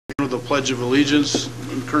Pledge of Allegiance,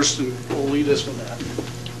 and Kirsten will lead us with that.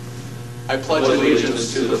 I pledge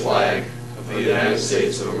allegiance to the flag of the United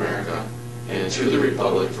States of America and to the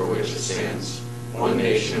republic for which it stands, one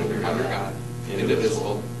nation under God,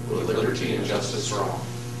 indivisible, with liberty and justice for all.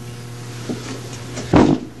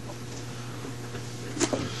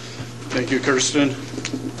 Thank you, Kirsten.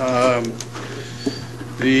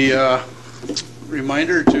 The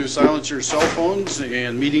reminder to silence your cell phones,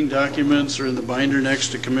 and meeting documents are in the binder next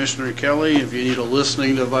to Commissioner Kelly. If you need a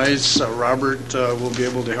listening device, Robert will be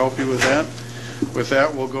able to help you with that. With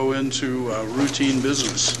that, we'll go into routine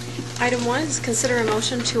business. Item 1 is consider a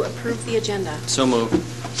motion to approve the agenda. So moved.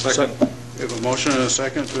 Second. We have a motion and a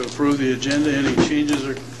second to approve the agenda. Any changes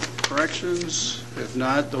or corrections? If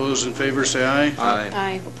not, those in favor say aye.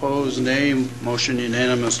 Aye. Opposed, nay. Motion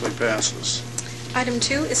unanimously passes. Item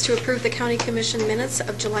 2 is to approve the County Commission minutes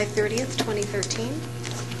of July 30th, 2013.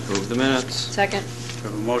 Approve the minutes. Second. We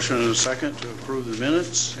have a motion and a second to approve the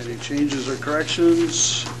minutes. Any changes or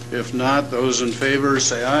corrections? If not, those in favor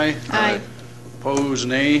say aye. Aye. Opposed,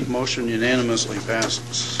 nay. Motion unanimously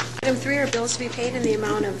passes. Item 3 are bills to be paid in the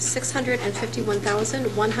amount of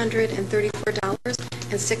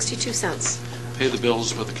 $651,134.62. Pay the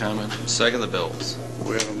bills with a comment. Second the bills.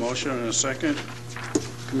 We have a motion and a second.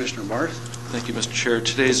 Commissioner Barth. Thank you, Mr. Chair.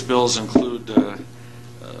 Today's bills include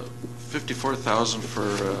 $54,000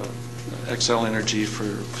 for XL Energy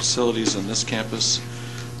for facilities on this campus,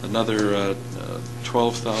 another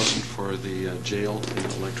 $12,000 for the jail, the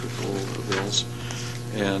electrical bills,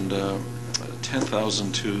 and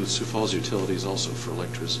 $10,000 to Sioux Falls Utilities also for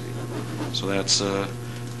electricity. So that's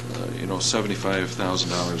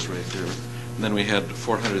 $75,000 right there. And then we had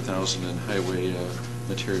 $400,000 in highway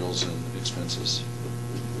materials and expenses.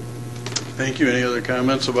 Thank you. Any other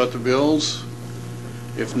comments about the bills?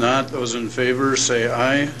 If not, those in favor say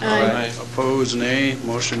aye. Aye. Opposed, nay.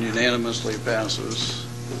 Motion unanimously passes.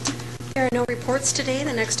 There are no reports today.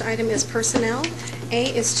 The next item is personnel. A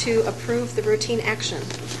is to approve the routine action.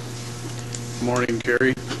 Morning,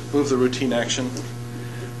 Carrie. Move the routine action.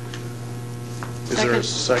 Is there a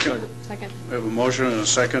second? Second. We have a motion and a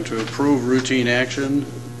second to approve routine action.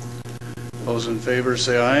 Those in favor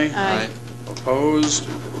say aye. Aye. Opposed?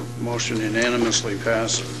 Motion unanimously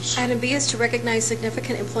passes. Item B is to recognize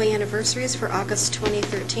significant employee anniversaries for August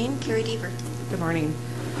 2013. Carrie Deaver. Good morning.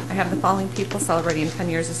 I have the following people celebrating 10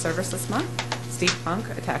 years of service this month. Steve Funk,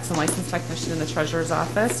 a tax and license technician in the Treasurer's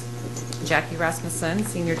Office. Jackie Rasmussen,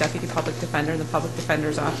 Senior Deputy Public Defender in the Public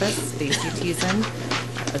Defender's Office. Stacy Teason,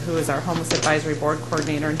 who is our Homeless Advisory Board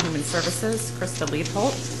Coordinator in Human Services. Krista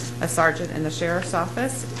Leadholt, a Sergeant in the Sheriff's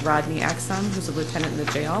Office. Rodney Exum, who's a Lieutenant in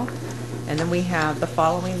the jail. And then we have the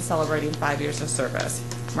following celebrating 5 years of service.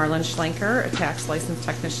 Marlon Schlenker, a tax license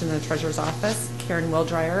technician in the Treasurer's Office. Karen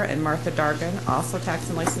Wildryer and Martha Dargan, also tax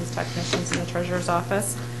and license technicians in the Treasurer's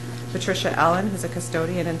Office. Patricia Allen, who's a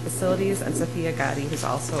custodian in facilities, and Sophia Gotti, who's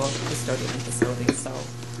also a custodian in facilities. So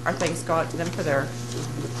our thanks go out to them for their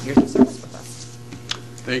years of service with us.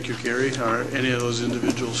 Thank you, Carrie. Are any of those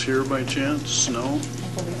individuals here by chance? No? I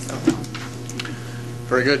believe so.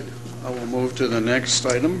 Very good. I will move to the next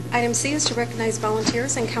item. Item C is to recognize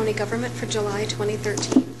volunteers in county government for July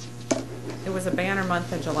 2013. It was a banner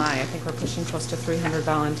month in July. I think we're pushing close to 300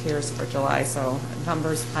 volunteers for July, so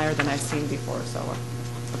numbers higher than I've seen before. So a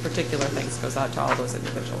particular thanks goes out to all those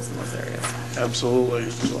individuals in those areas. Absolutely.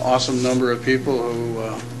 It's an awesome number of people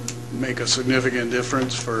who make a significant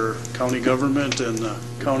difference for county government and the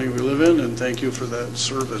county we live in, and thank you for that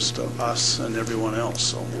service to us and everyone else.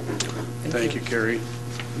 So thank you, Carrie.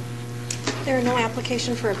 There are no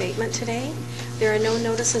application for abatement today. There are no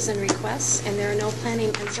notices and requests, and there are no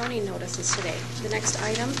planning and zoning notices today. The next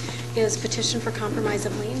item is petition for compromise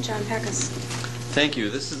of lien. John Peckus. Thank you.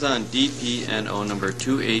 This is on DPNO number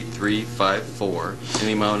 28354 in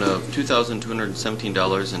the amount of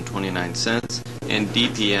 $2,217.29 and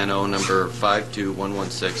DPNO number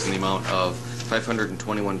 52116 in the amount of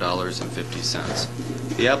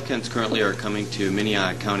 $521.50. The applicants currently are coming to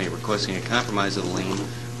Minnehaha County requesting a compromise of the lien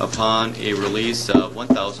upon a release of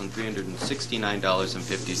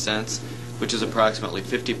 $1,369.50, which is approximately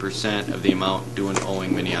 50% of the amount due and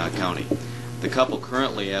owing Minnehaha County. The couple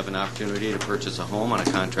currently have an opportunity to purchase a home on a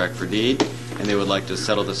contract for deed, and they would like to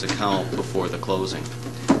settle this account before the closing.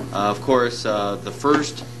 Of course, the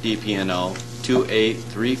first DPNO,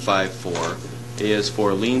 28354, is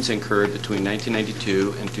for liens incurred between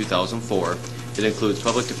 1992 and 2004. It includes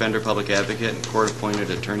public defender, public advocate, and court-appointed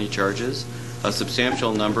attorney charges. A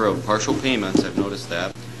substantial number of partial payments, I've noticed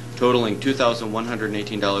that, totaling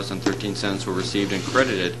 $2,118.13 were received and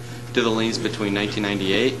credited to the liens between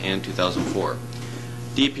 1998 and 2004.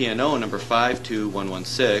 DPNO number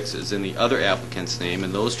 52116 is in the other applicant's name,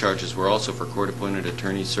 and those charges were also for court-appointed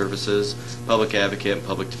attorney services, public advocate, and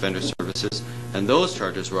public defender services, and those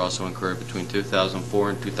charges were also incurred between 2004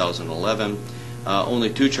 and 2011. Only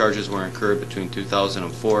 2 charges were incurred between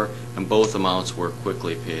 2004, and both amounts were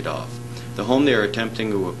quickly paid off. The home they are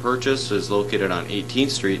attempting to purchase is located on 18th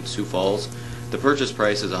Street in Sioux Falls. The purchase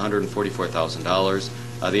price is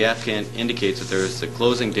 $144,000. The applicant indicates that the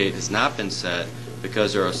closing date has not been set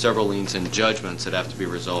because there are several liens and judgments that have to be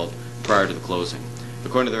resolved prior to the closing.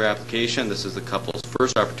 According to their application, this is the couple's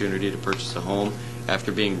first opportunity to purchase a home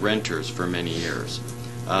after being renters for many years.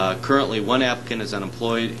 Currently, one applicant is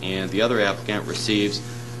unemployed, and the other applicant receives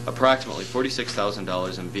approximately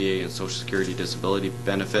 $46,000 in VA and Social Security disability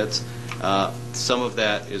benefits. Some of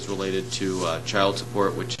that is related to child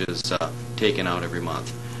support, which is taken out every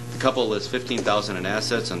month. The couple lists $15,000 in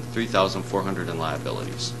assets and $3,400 in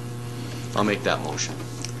liabilities. I'll make that motion.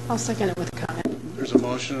 I'll second it with a comment. There's a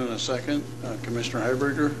motion and a second. Commissioner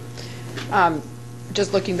Heiberger?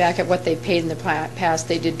 Just looking back at what they paid in the past,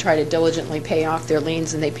 they did try to diligently pay off their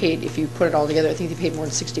liens, and they paid, if you put it all together, I think they paid more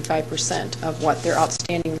than 65% of what their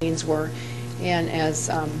outstanding liens were. And as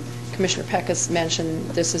Commissioner Peckus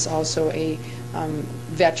mentioned, this is also a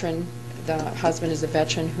veteran. The husband is a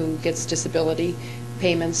veteran who gets disability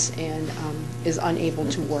payments and is unable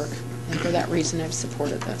to work. And for that reason, I've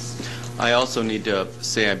supported this. I also need to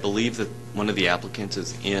say I believe that one of the applicants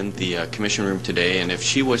is in the commission room today, and if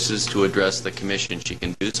she wishes to address the commission, she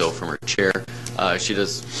can do so from her chair. She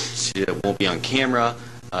won't be on camera.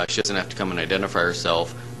 She doesn't have to come and identify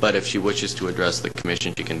herself, but if she wishes to address the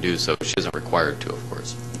commission, she can do so. She isn't required to, of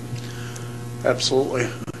course. Absolutely.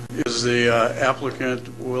 Is the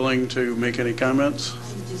applicant willing to make any comments?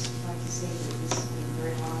 I'd just like to say that this has been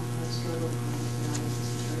very long, hard struggle, and I was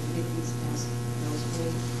trying to get these past bills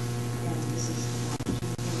paid, and this is an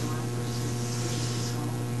opportunity for one person to purchase this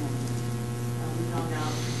home, and we found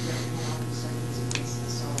out that we had all these settings against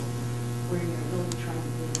us, so we're really trying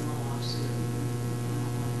to pay them all off so that we can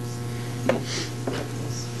get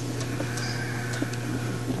this.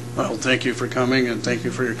 Well, thank you for coming, and thank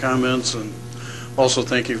you for your comments, and also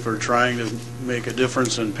thank you for trying to make a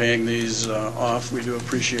difference in paying these off. We do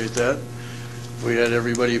appreciate that. If we had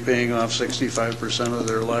everybody paying off 65% of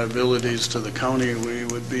their liabilities to the county, we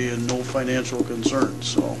would be in no financial concern.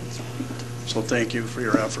 So thank you for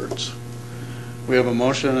your efforts. We have a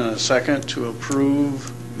motion and a second to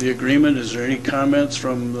approve the agreement. Is there any comments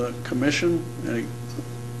from the commission?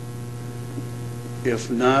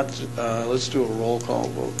 If not, let's do a roll call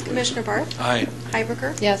vote, please. Commissioner Barth? Aye.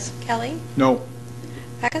 Heiberger? Yes. Kelly? No.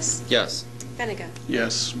 Peckus? Yes. Benega?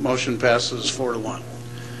 Yes, motion passes 4-1.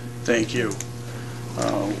 Thank you.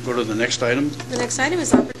 Go to the next item. The next item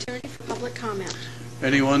is opportunity for public comment.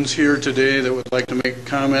 Anyone's here today that would like to make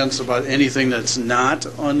comments about anything that's not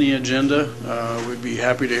on the agenda, we'd be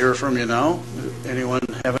happy to hear from you now. Anyone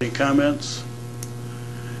have any comments?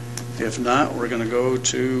 If not, we're going to go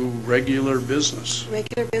to regular business.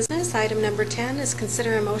 Regular business, item number 10 is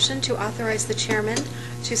consider a motion to authorize the chairman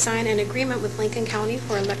to sign an agreement with Lincoln County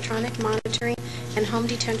for electronic monitoring and home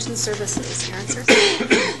detention services. Aaron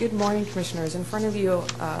Searcy. Good morning, Commissioners. In front of you,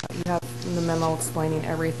 you have the memo explaining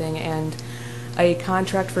everything and a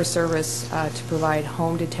contract for service to provide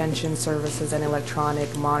home detention services and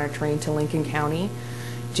electronic monitoring to Lincoln County.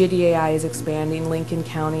 JDAI is expanding. Lincoln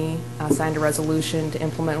County signed a resolution to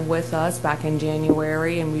implement with us back in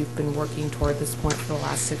January, and we've been working toward this point for the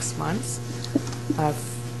last 6 months.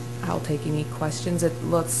 I'll take any questions. It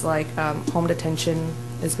looks like home detention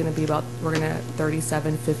is going to be about, we're going to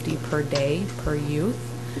 $37.50 per day per youth.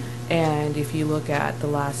 And if you look at the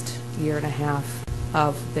last year and a half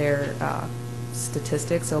of their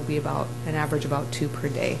statistics, it'll be about an average about 2 per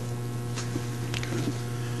day.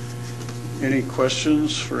 Any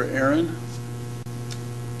questions for Aaron?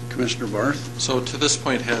 Commissioner Barth? So to this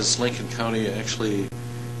point, has Lincoln County actually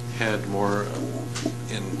had more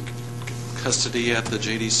in custody at the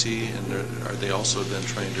JDC, and are they also then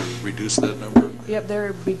trying to reduce that number? Yep,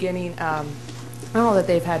 they're beginning, I don't know that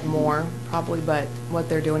they've had more, probably, but what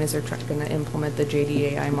they're doing is they're going to implement the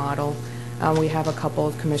JDAI model. We have a couple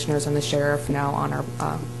of commissioners and the sheriff now on our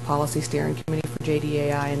policy steering committee for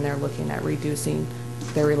JDAI, and they're looking at reducing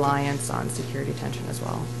their reliance on security detention as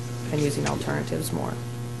well and using alternatives more.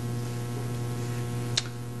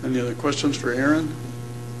 Any other questions for Aaron?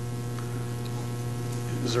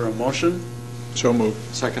 Is there a motion? So moved.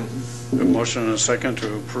 Second. A motion and a second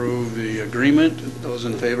to approve the agreement. Those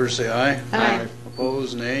in favor say aye. Aye.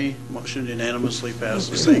 Opposed, nay. Motion unanimously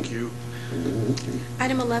passes. Thank you.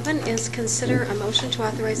 Item 11 is consider a motion to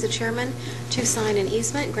authorize the chairman to sign an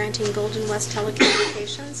easement granting Golden West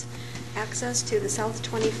Telecommunications access to the south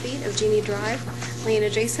 20 feet of Genie Drive, laying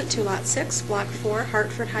adjacent to Lot 6, Block 4,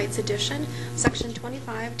 Hartford Heights Edition, Section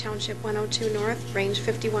 25, Township 102 North, Range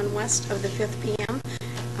 51 West of the 5th PM,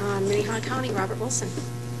 Minnehaha County. Robert Wilson.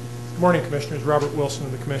 Good morning, Commissioners. Robert Wilson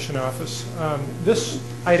of the Commission Office. This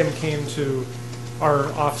item came to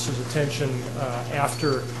our office's attention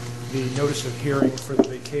after the notice of hearing for the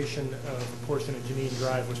vacation of a portion of Janine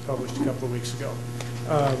Drive was published a couple of weeks ago.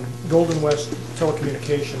 Golden West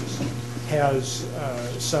Telecommunications has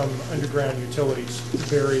some underground utilities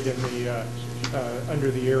buried in the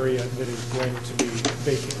under the area that is going to be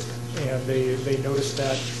vacated, and they noticed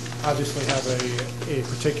that. Obviously have a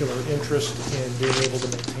particular interest in being able to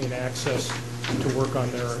maintain access to work on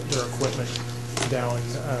their equipment down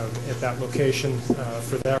at that location.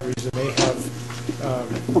 For that reason, they have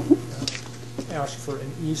asked for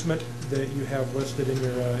an easement that you have listed in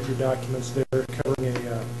your documents there, covering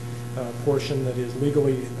a portion that is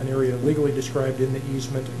an area legally described in the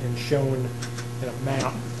easement and shown in a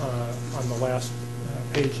map on the last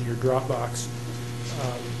page in your Dropbox.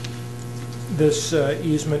 This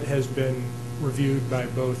easement has been reviewed by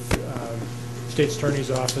both State's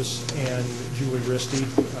Attorney's Office and Julie Risty.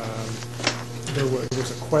 There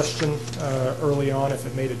was a question early on if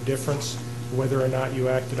it made a difference whether or not you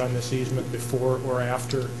acted on this easement before or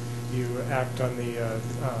after you act on the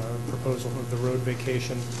proposal of the road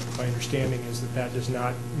vacation. My understanding is that that does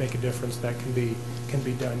not make a difference. That can be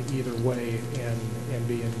done either way and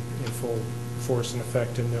be in full force and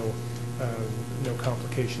effect, and no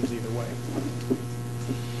complications either way.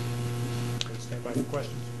 Stand by for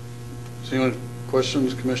questions. Is anyone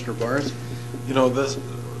questions, Commissioner Barth? You know, this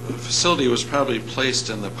facility was probably placed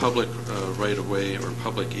in the public right-of-way or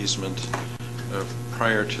public easement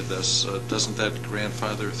prior to this. Doesn't that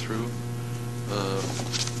grandfather through? Or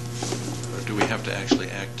do we have to actually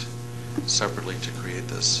act separately to create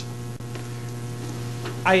this?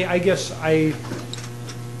 I guess I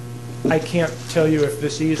can't tell you if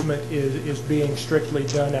this easement is being strictly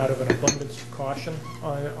done out of an abundance of caution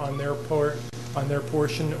on their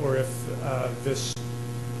portion, or if this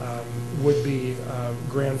would be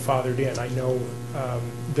grandfathered in. I know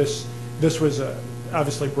this was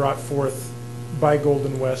obviously brought forth by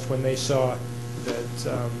Golden West when they saw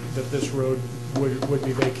that this road would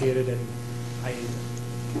be vacated, and I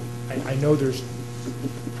know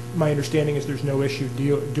my understanding is there's no issue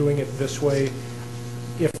doing it this way.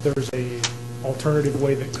 If there's a alternative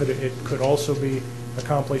way that it could also be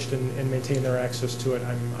accomplished and maintain their access to it,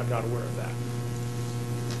 I'm not aware of that.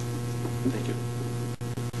 Thank you.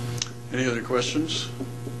 Any other questions?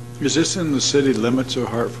 Is this in the city limits of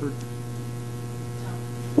Hartford?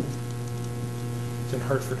 It's in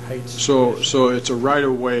Hartford Heights. So it's a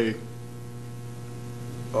right-of-way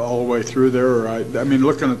all the way through there, or I mean,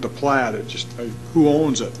 looking at the plat, who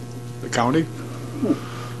owns it? The county?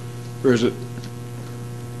 Or is it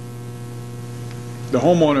the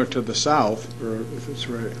homeowner to the south, or if it's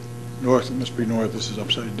right north, it must be north. This is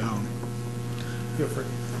upside down. Feel free.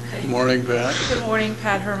 Good morning, Pat. Good morning,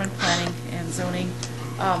 Pat Herman, Planning and Zoning.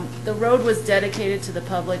 The road was dedicated to the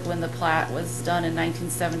public when the plat was done in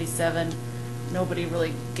 1977. Nobody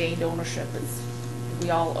really gained ownership.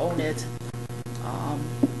 We all own it.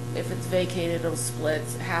 If it's vacated, it'll split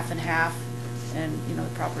half and half, and the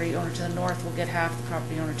property owner to the north will get half, the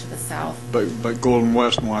property owner to the south. But Golden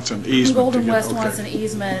West wants an easement. Golden West wants an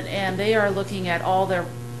easement, and they are looking at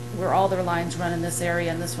where all their lines run in this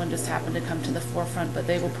area, and this one just happened to come to the forefront, but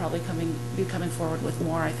they will probably be coming forward with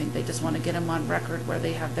more. I think they just want to get them on record where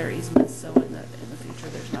they have their easements, so in the future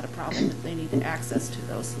there's not a problem if they need access to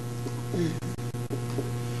those.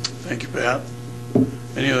 Thank you, Pat.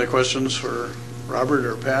 Any other questions for Robert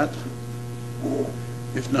or Pat?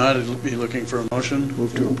 If not, I'll be looking for a motion.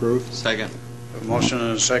 Move to approve. Second. A motion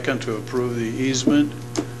and a second to approve the easement.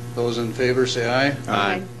 Those in favor say aye.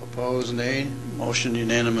 Aye. Opposed, nay. Motion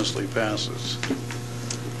unanimously passes.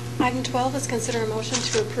 Item 12 is consider a motion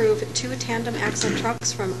to approve 2 tandem axle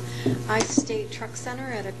trucks from Ice State Truck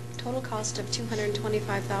Center at a total cost of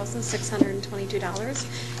 $225,622,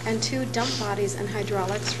 and 2 dump bodies and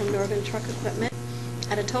hydraulics from Northern Truck Equipment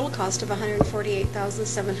at a total cost of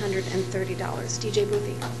 $148,730. DJ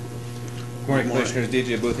Boothie. Good morning, Commissioners.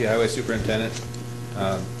 DJ Boothie, Highway Superintendent,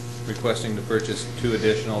 requesting to purchase 2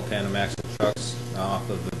 additional tandem axle trucks off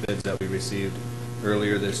of the bids that we received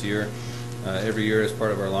earlier this year. Every year, as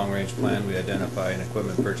part of our long-range plan, we identify an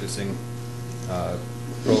equipment purchasing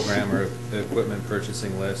program or equipment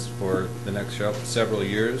purchasing list for the next several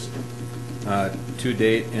years. To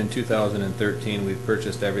date, in 2013, we've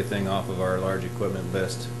purchased everything off of our large equipment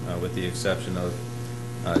list, with the exception of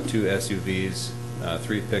 2 SUVs,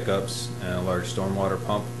 3 pickups, and a large stormwater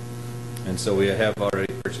pump. And so we have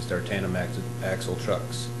already purchased our tandem axle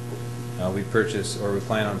trucks. We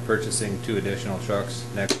plan on purchasing 2 additional trucks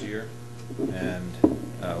next year, and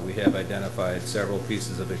we have identified several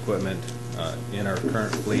pieces of equipment in our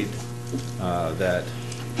current fleet that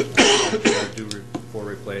are due for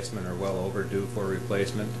replacement or well overdue for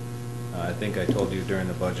replacement. I think I told you during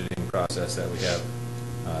the budgeting process that we have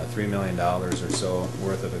 $3 million or so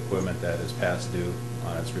worth of equipment that is past due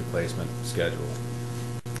on its replacement schedule.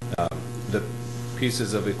 The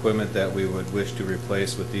pieces of equipment that we would wish to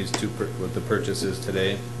replace with with the purchases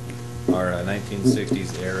today are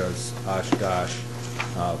 1960s era's Oshkosh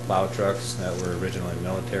plow trucks that were originally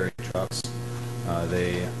military trucks.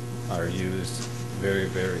 They are used very,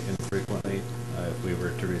 very infrequently. If we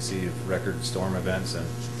were to receive record storm events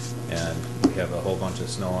and we have a whole bunch of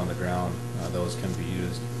snow on the ground, those can be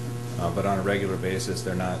used. But on a regular basis,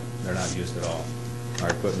 they're not used at all. Our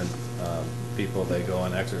equipment people, they go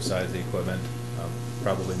and exercise the equipment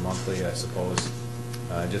probably monthly, I suppose,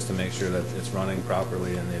 just to make sure that it's running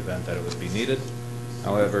properly in the event that it would be needed.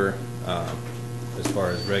 However, as far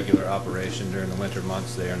as regular operation during the winter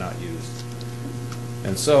months, they are not used.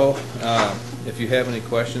 And so, if you have any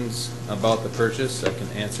questions about the purchase, I can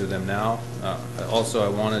answer them now. Also, I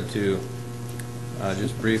wanted to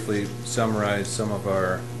just briefly summarize some of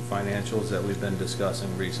our financials that we've been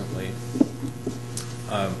discussing recently.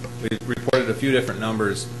 We reported a few different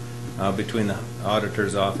numbers between the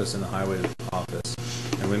auditor's office and the highway office,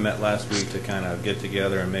 and we met last week to kind of get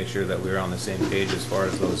together and make sure that we were on the same page as far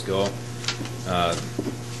as those go.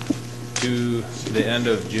 To the end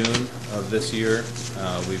of June of this year,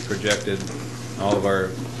 we projected all of our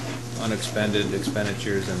unexpended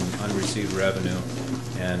expenditures and unreceived revenue,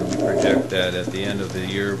 and we project that at the end of the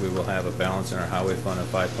year we will have a balance in our highway fund of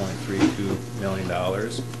 $5.32 million.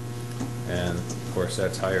 And of course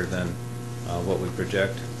that's higher than what we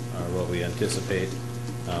project or what we anticipate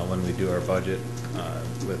when we do our budget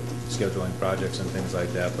with scheduling projects and things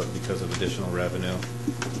like that, but because of additional revenue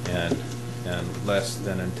and less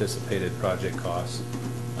than anticipated project costs,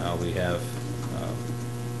 we have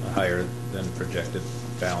a higher than projected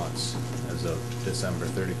balance as of December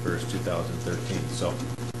 31st, 2013. So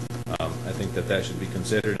I think that should be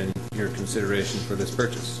considered in your consideration for this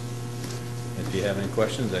purchase. If you have any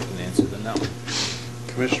questions, I can answer them now.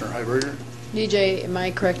 Commissioner Heiberger? DJ, am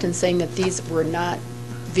I correct in saying that these were not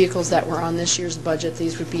vehicles that were on this year's budget?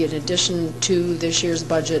 These would be in addition to this year's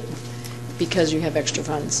budget because you have extra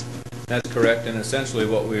funds? That's correct, and essentially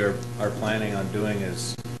what we are planning on doing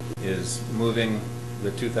is moving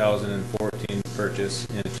the 2014 purchase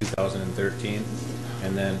into 2013,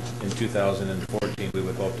 and then in 2014 we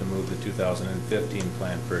would hope to move the 2015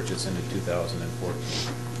 planned purchase into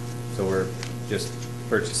 2014. So we're just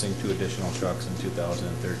purchasing 2 additional trucks in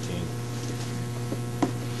 2013.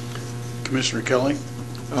 Commissioner Kelly?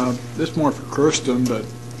 This is more for Kirsten, but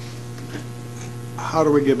how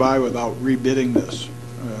do we get by without rebidding this?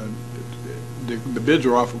 The bids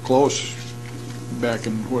were awful close back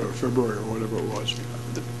in February or whatever it was.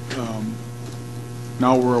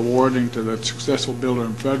 Now we're awarding to the successful bidder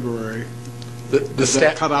in February. Does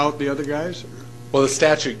that cut out the other guys? Well, the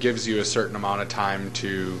statute gives you a certain amount of time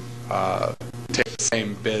to take the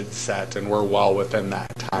same bid set, and we're well within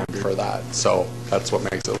that time for that. So that's what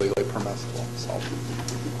makes it legally permissible. So.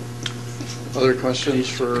 Other questions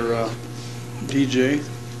for DJ?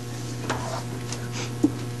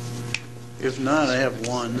 If not, I have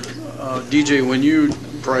one. DJ, when you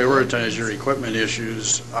prioritize your equipment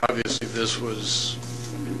issues, obviously this was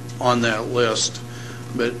on that list,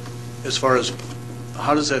 but as far as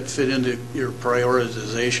how does that fit into your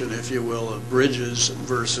prioritization, if you will, of bridges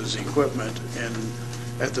versus equipment? And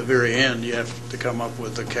at the very end, you have to come up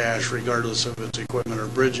with the cash regardless of it's equipment or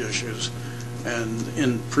bridge issues. And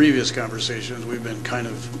in previous conversations, we've been kind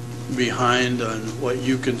of behind on what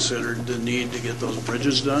you considered the need to get those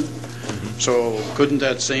bridges done. Mm-hmm. So couldn't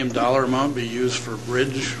that same dollar amount be used for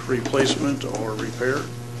bridge replacement or repair?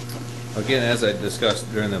 Again, as I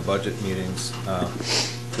discussed during the budget meetings,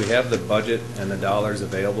 we have the budget and the dollars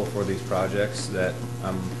available for these projects that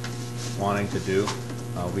I'm wanting to do.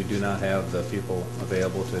 We do not have the people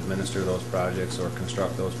available to administer those projects or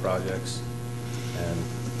construct those projects, and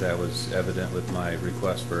that was evident with my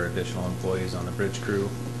request for additional employees on the bridge crew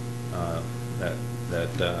that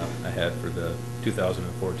I had for the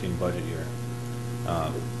 2014 budget year.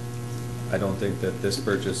 I don't think that this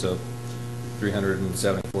purchase of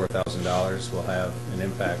 $374,000 will have an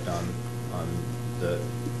impact on the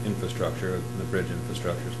infrastructure, the bridge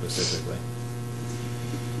infrastructure specifically.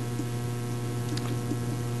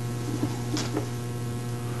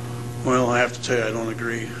 Well, I have to tell you, I don't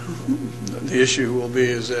agree. The issue will be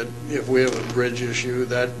is that if we have a bridge issue,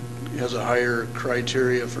 that has a higher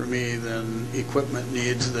criteria for me than equipment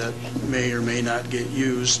needs that may or may not get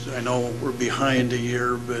used. I know we're behind a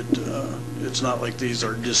year, but it's not like these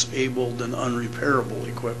are disabled and unrepairable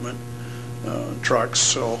equipment, trucks.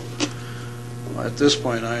 So at this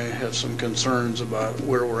point, I have some concerns about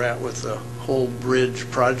where we're at with the whole bridge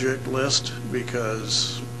project list,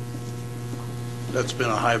 because that's been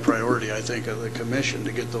a high priority, I think, of the commission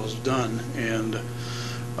to get those done, and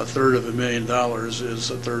 $1/3 is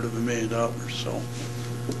 $1/3 So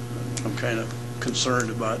I'm kind of concerned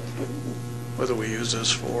about whether we use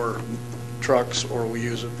this for trucks or we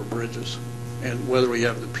use it for bridges, and whether we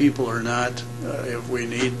have the people or not. If we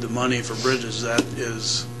need the money for bridges, that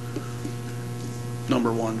is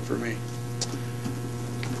number one for me.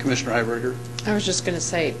 Commissioner Heiberger? I was just going to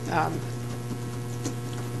say,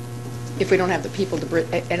 if we don't have the people to,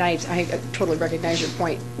 and I totally recognize your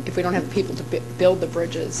point, if we don't have the people to build the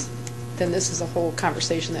bridges, then this is a whole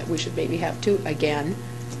conversation that we should maybe have too, again,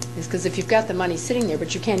 is because if you've got the money sitting there,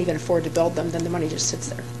 but you can't even afford to build them, then the money just sits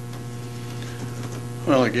there.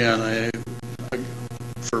 Well, again,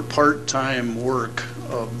 for part-time work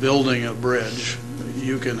of building a bridge,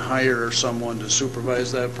 you can hire someone to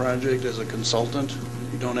supervise that project as a consultant.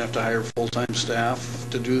 You don't have to hire full-time staff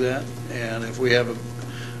to do that. And if we have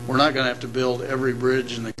we're not going to have to build every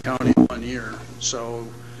bridge in the county in 1 year. So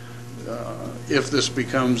if this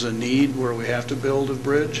becomes a need where we have to build a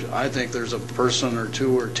bridge, I think there's a person or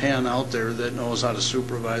 2 or 10 out there that knows how to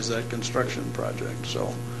supervise that construction project.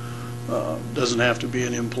 So doesn't have to be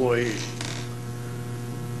an employee.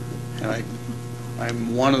 And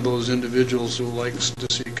I'm one of those individuals who likes to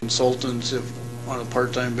see consultants on a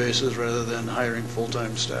part-time basis rather than hiring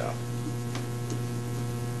full-time staff.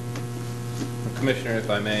 Commissioner, if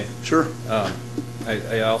I may. Sure.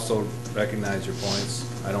 I also recognize your points.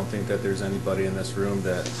 I don't think that there's anybody in this room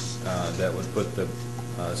that would put the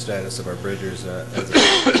status of our bridges the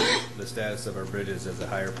status of our bridges as a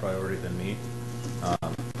higher priority than me.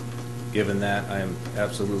 Given that, I am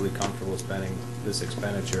absolutely comfortable spending this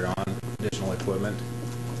expenditure on additional equipment,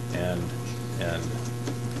 and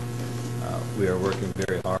we are working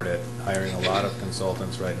very hard at hiring a lot of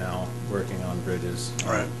consultants right now working on bridges.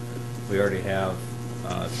 Right. We already have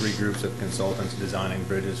 3 groups of consultants designing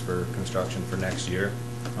bridges for construction for next year,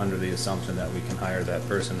 under the assumption that we can hire that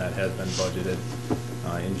person that has been budgeted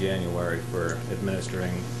in January for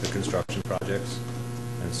administering the construction projects.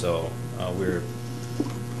 And so we're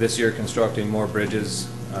this year constructing more bridges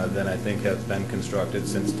than I think have been constructed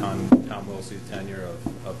since Tom Wilsey's tenure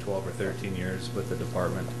of 12 or 13 years with the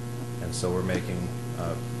department. And so we're making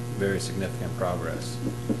very significant progress.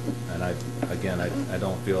 And I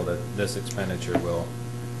don't feel that this expenditure will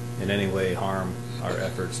in any way harm our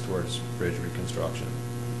efforts towards bridge reconstruction.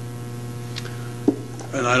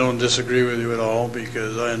 And I don't disagree with you at all,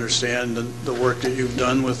 because I understand the work that you've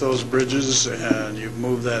done with those bridges, and you've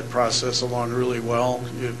moved that process along really well.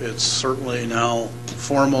 It's certainly now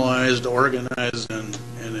formalized, organized, and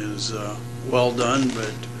is well done,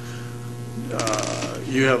 but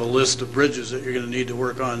you have a list of bridges that you're going to need to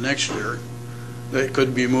work on next year that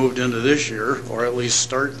could be moved into this year, or at least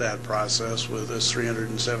start that process with this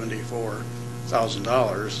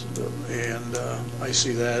 $374,000. And I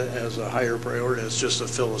see that as a higher priority. It's just a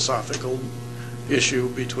philosophical issue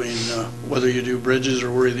between whether you do bridges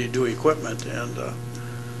or whether you do equipment. And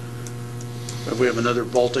if we have another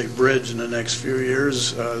Baltic bridge in the next few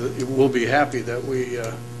years, we'll be happy that we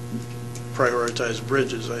prioritize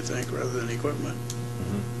bridges, I think, rather than equipment.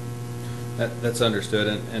 That's understood,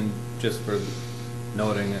 and just for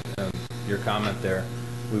noting your comment there,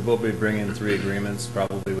 we will be bringing 3 agreements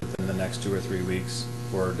probably within the next 2 or 3 weeks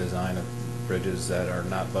for design of bridges that are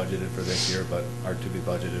not budgeted for this year but are to be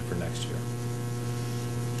budgeted for next year.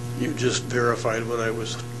 You just verified what I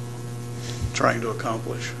was trying to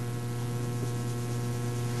accomplish.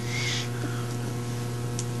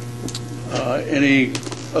 Any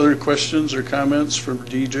other questions or comments from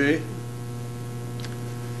DJ?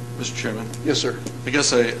 Mr. Chairman? Yes, sir. I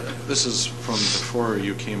guess this is from before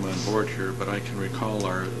you came on board here, but I can recall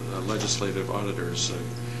our legislative auditors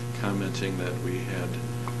commenting that we had,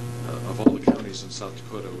 of all the counties in South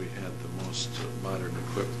Dakota, we had the most modern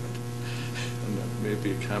equipment. And that may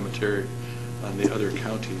be a commentary on the other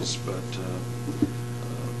counties, but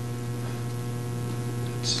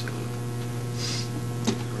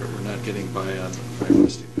we're not getting by on my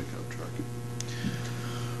rusty pickup truck.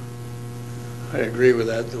 I agree with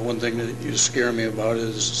that. The one thing that you scare me about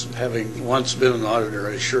is having once been an auditor,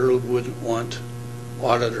 I sure wouldn't want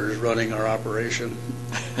auditors running our operation.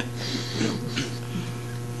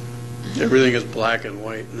 Everything is black and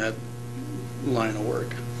white in that line of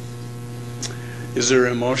work. Is there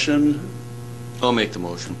a motion? I'll make the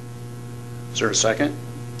motion. Is there a second?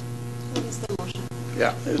 What is the motion?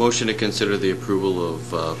 Yeah. Motion to consider the approval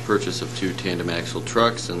of purchase of 2 tandem axle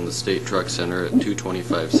trucks in the State Truck Center at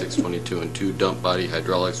 225,622 and 2 dump body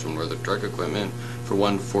hydraulics from Northern Truck Equipment for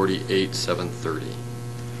 $148,730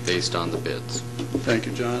 based on the bids. Thank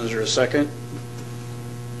you, John. Is there a second?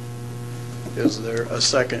 Is there a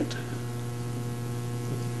second?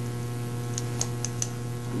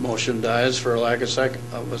 Motion dies for a lack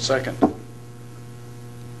of a second.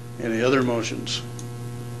 Any other motions?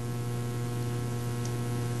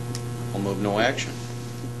 I'll move no action.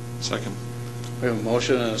 Second. We have a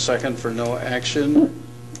motion and a second for no action.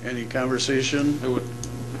 Any conversation? I would,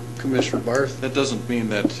 Commissioner Barth? that doesn't mean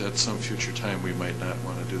that at some future time we might not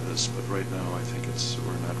want to do this, but right now I think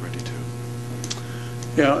we're not ready to.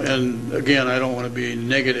 Yeah, and again, I don't want to be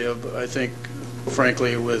negative. I think,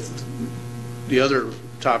 frankly, with the other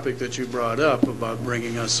topic that you brought up about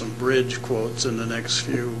bringing us some bridge quotes in the next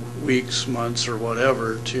few weeks, months, or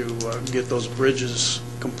whatever to get those bridges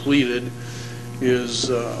completed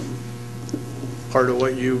is part of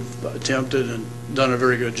what you've attempted and done a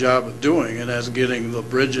very good job of doing, and that's getting the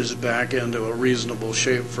bridges back into a reasonable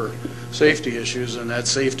shape for safety issues, and that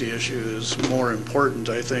safety issue is more important,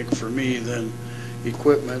 I think, for me than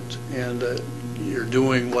equipment, and you're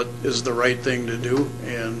doing what is the right thing to do,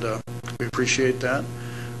 and we appreciate that.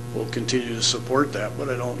 We'll continue to support that, but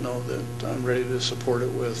I don't know that I'm ready to support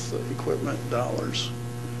it with equipment dollars.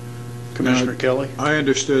 Commissioner Kelly? I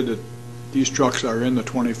understood that these trucks are in the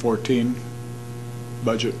 2014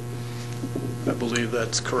 budget. I believe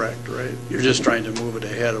that's correct, right? You're just trying to move it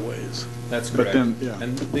ahead a ways. That's But correct. then, yeah.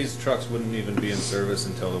 And these trucks wouldn't even be in service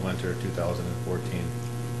until the winter of 2014,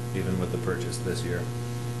 even with the purchase this year.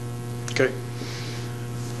 Okay.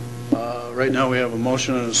 Right now, we have a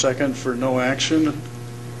motion and a second for no action.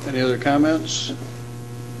 Any other comments?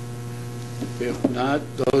 If not,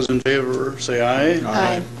 those in favor say aye.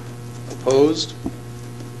 Aye. Opposed?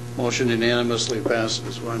 Motion unanimously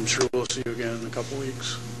passes. Well, I'm sure we'll see you again in a couple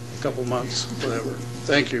weeks, a couple months, whatever.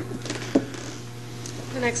 Thank you.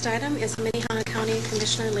 The next item is Minnehaha County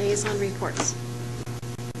Commissioner Liaison Reports.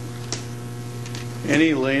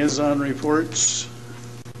 Any liaison reports?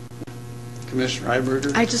 Commissioner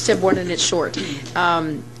Heiberger? I just have one, and it's short.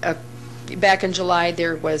 Back in July,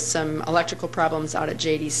 there was some electrical problems out at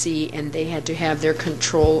JDC, and they had to have their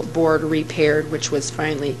control board repaired, which was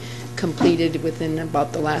finally completed within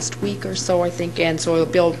about the last week or so, I think, and so a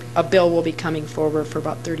bill will be coming forward for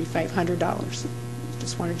about $3,500.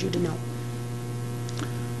 Just wanted you to know.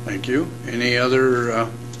 Thank you. Any other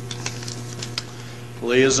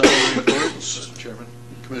liaison reports? Mr. Chairman,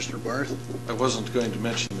 Commissioner Barth? I wasn't going to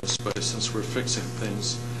mention this, but since we're fixing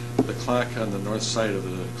things, the clock on the north side of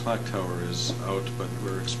the clock tower is out, but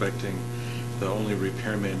we're expecting the only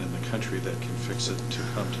repairman in the country that can fix it to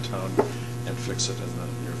come to town and fix it in the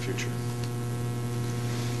near future.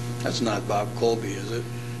 That's not Bob Colby, is it?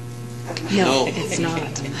 No, it's not.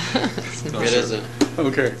 No, It sir. isn't.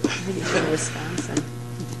 Okay. I think it's in Wisconsin.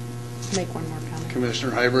 Make one more comment.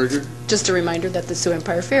 Commissioner Heiberger? Just a reminder that the Sioux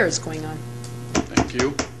Empire Fair is going on. Thank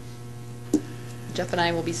you. Jeff and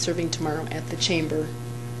I will be serving tomorrow at the Chamber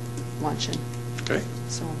luncheon. Okay.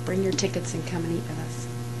 So bring your tickets and come and eat with us.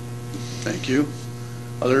 Thank you.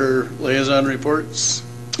 Other liaison reports?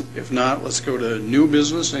 If not, let's go to new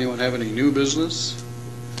business. Anyone have any new business?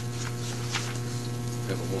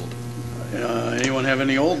 We have a hold. Anyone have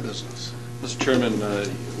any old business? Mr. Chairman,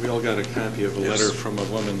 we all got a copy of a Yes. letter from a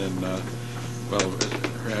woman in, well,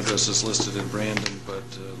 her address is listed in Brandon, but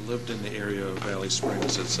lived in the area of Valley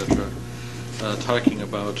Springs, et cetera, talking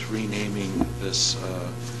about renaming this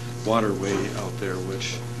waterway out there,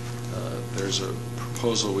 which there's a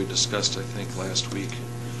proposal we discussed, I think, last week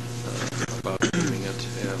about naming it,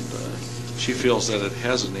 and she feels that it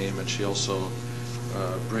has a name, and she also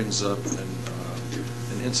brings up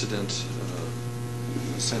an incident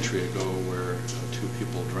a century ago where 2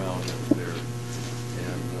 people drowned there,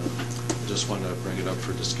 and I just want to bring it up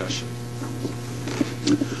for discussion.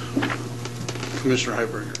 Commissioner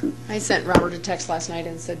Heiberger. I sent Robert a text last night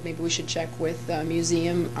and said maybe we should check with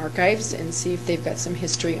museum archives and see if they've got some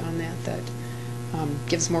history on that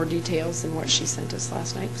gives more details than what she sent us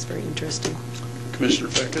last night. It was very interesting. Commissioner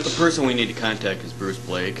The Peckus. person we need to contact is Bruce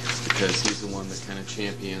Blake, because he's the one that kind of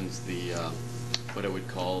champions the, what I would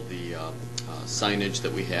call the signage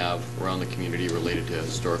that we have around the community related to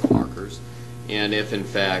historical markers. And if in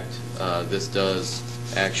fact this does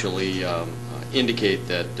actually indicate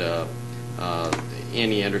that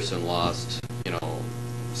Annie Anderson lost,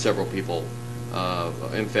 several people,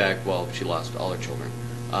 in fact, well, she lost all her children,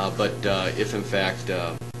 but if in fact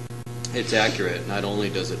it's accurate, not only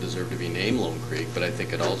does it deserve to be named Lone Creek, but I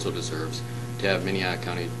think it also deserves to have Minnehaha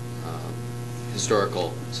County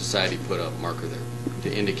Historical Society put a marker there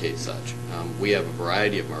to indicate such. We have a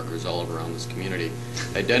variety of markers all around this community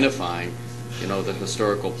identifying, the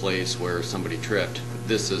historical place where somebody tripped.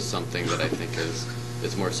 This is something that I think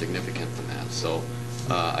is more significant than that. So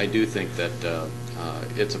I do think that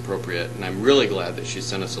it's appropriate, and I'm really glad that she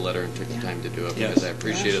sent us a letter and took the time to do it, because I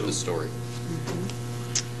appreciated the story.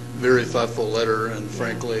 Very thoughtful letter, and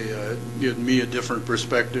frankly, gave me a different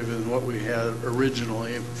perspective than what we had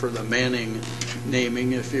originally for the Manning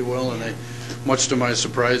naming, if you will. And much to my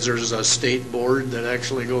surprise, there's a state board that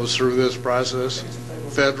actually goes through this process,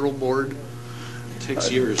 federal board. It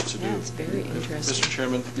takes years to do. Yeah, it's very interesting. Mr.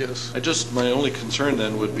 Chairman? Yes. My only concern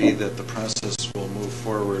then would be that the process will move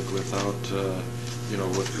forward without,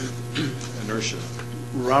 with inertia.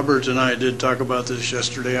 Robert and I did talk about this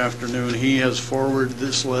yesterday afternoon. He has forwarded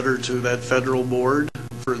this letter to that federal board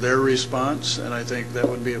for their response, and I think that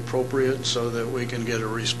would be appropriate so that we can get a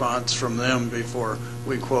response from them before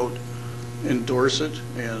we, quote, endorse it.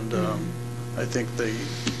 And I think the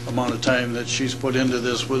amount of time that she's put into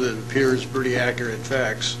this, with it appears pretty accurate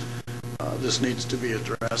facts, this needs to be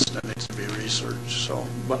addressed and needs to be researched. So,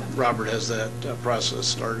 but Robert has that process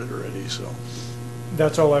started already, so.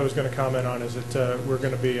 That's all I was going to comment on, is that we're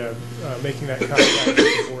going to be making that contact with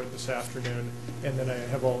the board this afternoon, and then I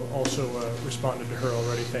have also responded to her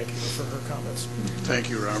already, thanking her for her comments. Thank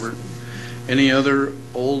you, Robert. Any other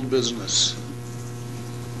old business?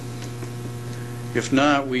 If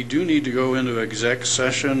not, we do need to go into exec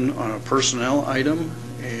session on a personnel item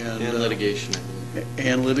and litigation.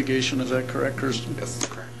 And litigation, is that correct, Kirsten? Yes,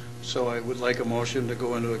 that's correct. So I would like a motion to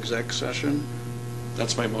go into exec session.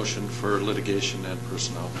 That's my motion for litigation and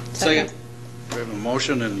personnel. Second. We have a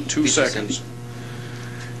motion in 2 seconds.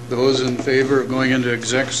 Those in favor of going into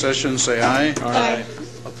exec session, say aye. Aye.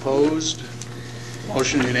 Opposed?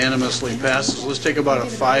 Motion unanimously passes. Let's take about a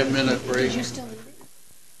 5-minute break. Did you still